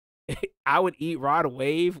I would eat raw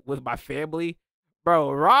wave with my family.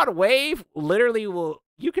 Bro, raw wave literally will,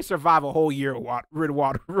 you can survive a whole year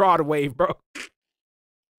with raw wave, bro.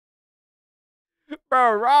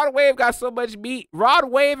 Bro, Rod Wave got so much meat.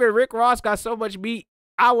 Rod Wave and Rick Ross got so much meat,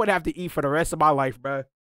 I would have to eat for the rest of my life, bro.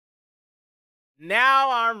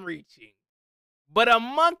 Now I'm reaching. But a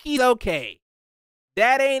monkey's okay.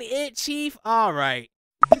 That ain't it, Chief? All right.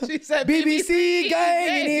 She said BBC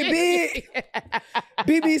gang in it, bitch.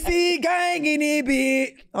 BBC gang in it,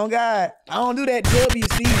 bitch. Oh, God. I don't do that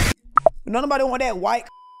WC. Nobody want that white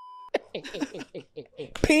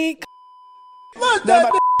pink.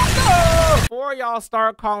 Nobody. Before y'all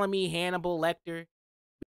start calling me Hannibal Lecter,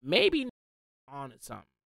 maybe on something.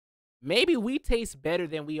 Maybe we taste better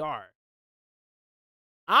than we are.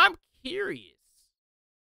 I'm curious.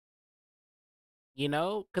 You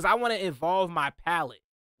know? Because I want to evolve my palate.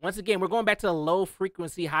 Once again, we're going back to the low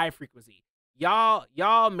frequency, high frequency.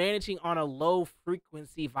 Y'all managing on a low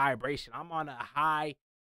frequency vibration. I'm on a high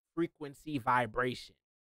frequency vibration.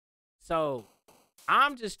 So,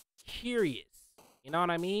 I'm just curious. You know what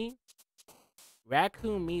I mean?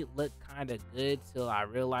 Raccoon meat looked kind of good till I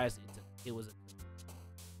realized it was a...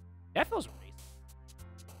 That feels racist.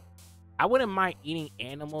 I wouldn't mind eating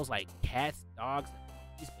animals like cats, dogs, and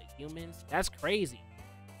monkeys, but humans? That's crazy.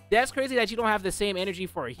 That's crazy that you don't have the same energy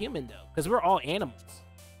for a human, though, because we're all animals.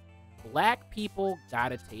 Black people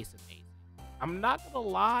gotta taste amazing. I'm not gonna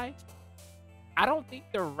lie. I don't think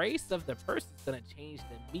the race of the person's gonna change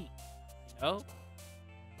the meat, you know?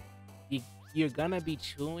 You're gonna be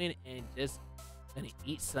chewing and just gonna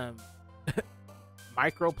eat some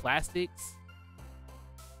microplastics.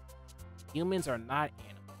 Humans are not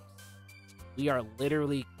animals. We are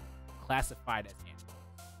literally classified as animals.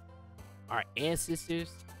 Our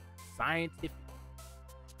ancestors, scientific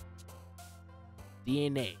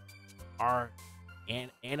DNA, are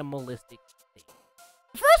an animalistic state.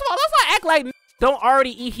 First of all, let's not act like don't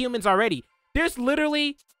already eat humans already. There's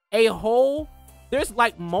literally a whole... There's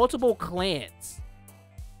like multiple clans.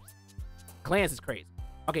 Clans is crazy.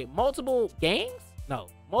 Okay, multiple gangs? No,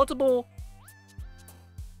 multiple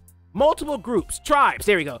groups, tribes.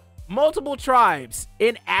 There we go. Multiple tribes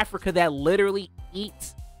in Africa that literally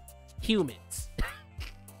eat humans.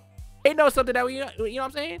 Ain't no something that we, you know what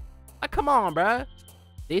I'm saying? Like, come on, bruh.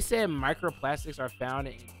 They said microplastics are found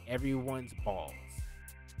in everyone's balls.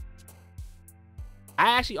 I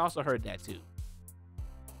actually also heard that too.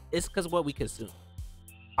 It's because of what we consume.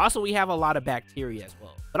 Also, we have a lot of bacteria as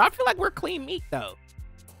well. But I feel like we're clean meat, though.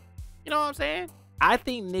 You know what I'm saying? I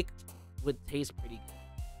think Nick would taste pretty good.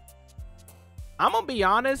 I'm gonna be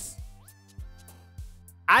honest.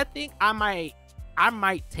 I think I might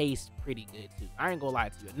taste pretty good too. I ain't gonna lie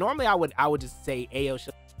to you. Normally, I would just say Ayo.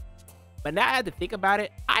 But now I had to think about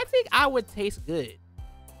it. I think I would taste good.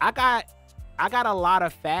 I got a lot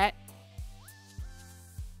of fat,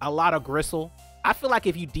 a lot of gristle. I feel like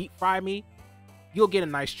if you deep fry me, you'll get a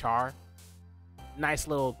nice char, nice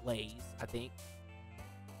little glaze. I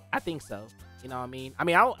think so. You know what I mean? I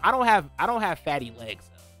mean, I don't have fatty legs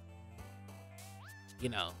though. You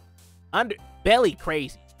know, belly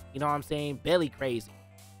crazy. You know what I'm saying? Belly crazy.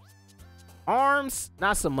 Arms,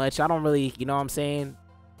 not so much. I don't really, you know what I'm saying?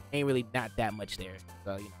 Ain't really not that much there.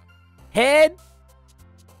 So, you know. Head.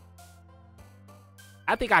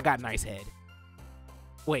 I think I got nice head.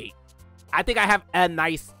 Wait. I think I have a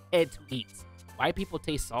nice head to eat. White people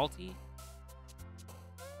taste salty?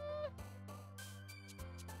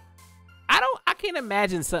 I can't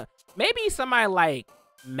imagine some. Maybe somebody like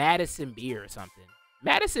Madison Beer or something.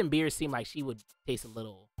 Madison Beer seemed like she would taste a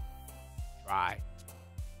little dry.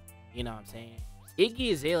 You know what I'm saying?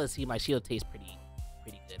 Iggy Azalea seemed like she'll taste pretty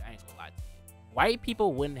good. I ain't gonna lie to you. White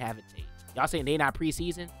people wouldn't have a taste. Y'all saying they not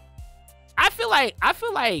preseasoned? I feel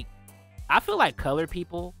like colored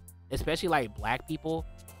people, especially like black people,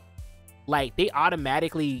 like they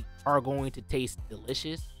automatically are going to taste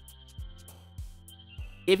delicious.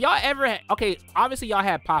 If y'all ever okay, obviously y'all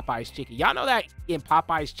had Popeye's chicken. Y'all know that in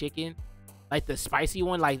Popeye's chicken, like the spicy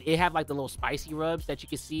one, like it have like the little spicy rubs that you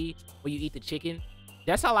can see when you eat the chicken.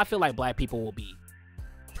 That's how I feel like black people will be.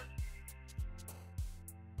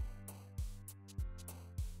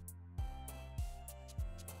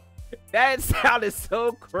 That sounded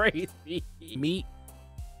so crazy. Meat.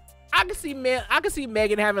 I can see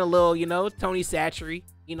Megan having a little, you know, Tony Satchery,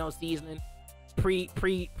 you know, seasoning,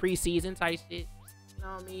 pre-season type shit. You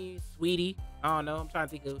know what I mean? Sweetie. I don't know. I'm trying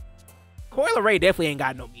to think of. Coil Ray definitely ain't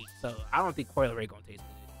got no meat, so I don't think Coil Ray gonna taste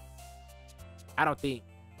good. I don't think.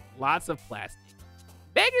 Lots of plastic.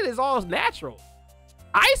 Megan is all natural.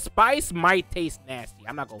 Ice Spice might taste nasty.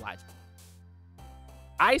 I'm not gonna lie to you.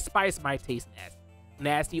 Ice Spice might taste nasty.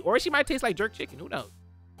 nasty, or she might taste like jerk chicken. Who knows?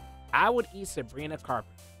 I would eat Sabrina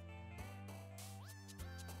Carpenter.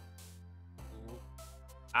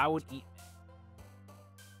 I would eat.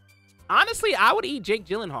 Honestly, I would eat Jake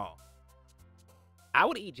Gyllenhaal. I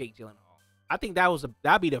would eat Jake Gyllenhaal. I think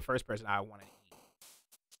that'd be the first person I want to eat.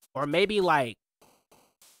 Or maybe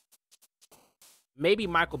maybe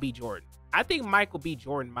Michael B. Jordan. I think Michael B.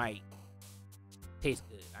 Jordan might taste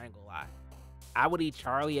good. I ain't gonna lie. I would eat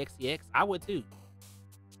Charlie XCX. I would too.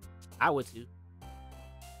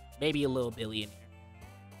 Maybe a little Billy in here.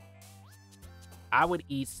 I would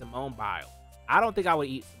eat Simone Biles. I don't think I would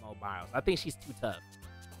eat Simone Biles. I think she's too tough.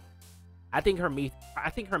 I think her meat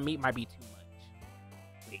might be too much.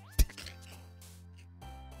 Wait.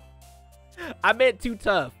 I meant too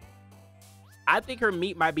tough. I think her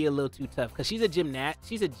meat might be a little too tough because she's a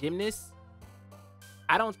gymnast.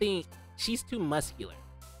 I don't think she's too muscular.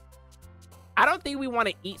 I don't think we want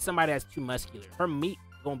to eat somebody that's too muscular. Her meat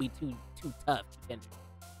gonna be too tough.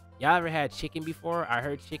 Y'all ever had chicken before? I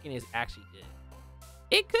heard chicken is actually good.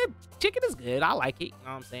 Chicken is good. I like it. You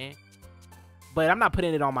know what I'm saying? But I'm not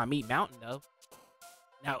putting it on my meat mountain though.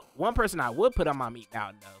 Now, one person I would put on my meat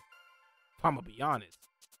mountain though, if I'm gonna be honest,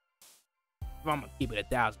 if I'm gonna keep it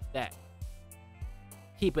 1,000 stack.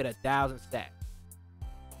 Keep it 1,000 stack.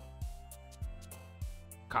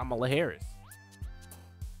 Kamala Harris.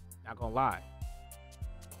 Not gonna lie.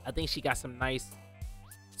 I think she got some nice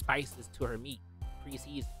spices to her meat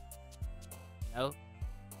pre-season. You know?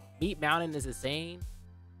 Meat Mountain is the same.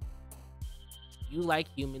 You like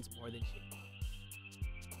humans more than chicken.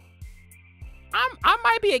 I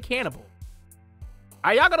might be a cannibal.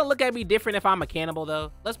 Are y'all gonna look at me different if I'm a cannibal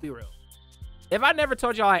though? Let's be real. If I never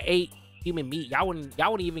told y'all I ate human meat, y'all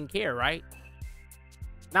wouldn't even care, right?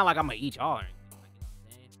 Not like I'm gonna eat y'all or anything. Like, you know what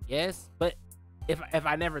I'm saying? Yes, but if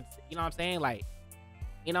I never, you know what I'm saying? Like,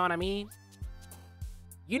 you know what I mean?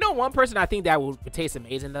 You know one person I think that would taste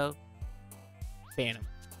amazing though? Phantom.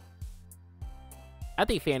 I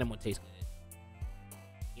think Phantom would taste good.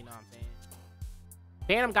 You know what I'm saying?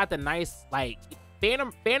 Phantom got the nice, like,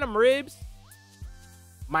 Phantom ribs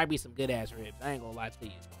might be some good ass ribs. I ain't gonna lie to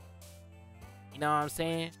you. You know what I'm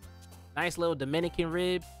saying? Nice little Dominican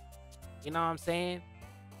ribs. You know what I'm saying?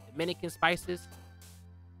 Dominican spices.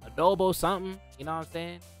 Adobo something. You know what I'm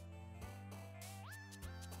saying?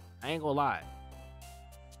 I ain't gonna lie.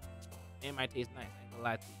 It might taste nice. I ain't gonna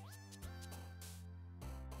lie to you.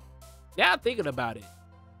 Yeah, I'm thinking about it.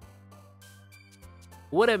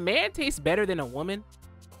 Would a man taste better than a woman?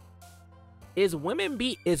 Is women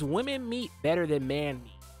meat better than man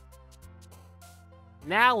meat?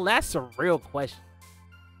 Now that's a real question.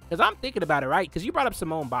 Because I'm thinking about it, right? Because you brought up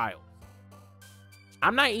Simone Biles.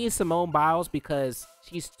 I'm not eating Simone Biles because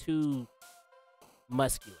she's too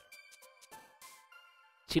muscular.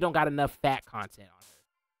 She don't got enough fat content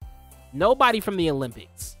on her. Nobody from the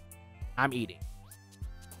Olympics I'm eating.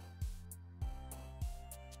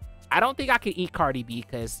 I don't think I could eat Cardi B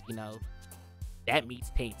because, you know, that meat's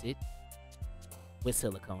tainted with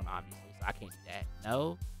silicone, obviously. So I can't do that.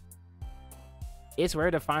 No. It's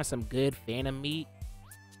rare to find some good Phantom meat.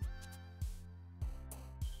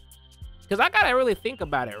 Because I got to really think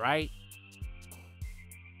about it, right?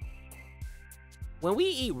 When we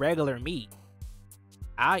eat regular meat,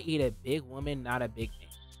 I eat a big woman, not a big man.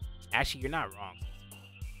 Actually, you're not wrong.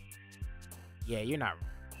 Yeah, you're not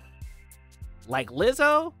wrong. Like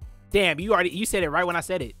Lizzo? Damn, you said it right when I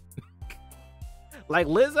said it. Like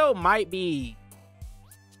Lizzo might be,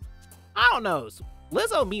 I don't know.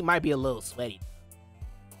 Lizzo meat might be a little sweaty.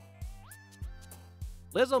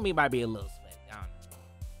 Lizzo meat might be a little sweaty. I don't know.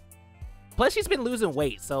 Plus, she's been losing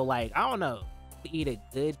weight, so like, I don't know. Eat a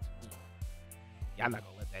good. Y'all not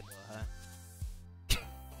gonna let that go, huh?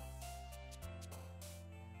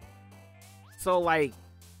 So like,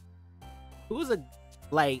 who's a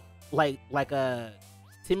like a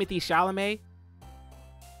Timothy Chalamet?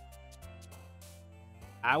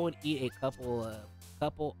 I would eat a couple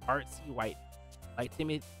artsy white, like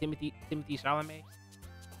Timothy Chalamet,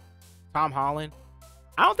 Tom Holland.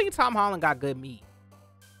 I don't think Tom Holland got good meat.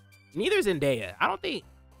 Neither Zendaya. I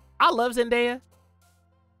love Zendaya,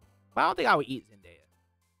 but I don't think I would eat Zendaya.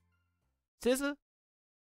 SZA?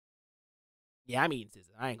 Yeah, I'm eating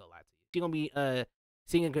SZA. I ain't gonna lie to you. She gonna be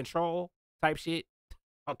singing Control type shit.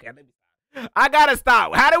 Okay, let me stop. I gotta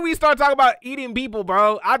stop. How do we start talking about eating people,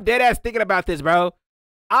 bro? I'm dead ass thinking about this, bro.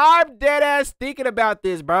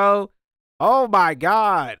 Oh my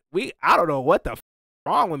God. I don't know what the f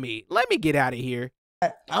wrong with me. Let me get out of here.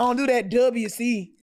 I don't do that WC.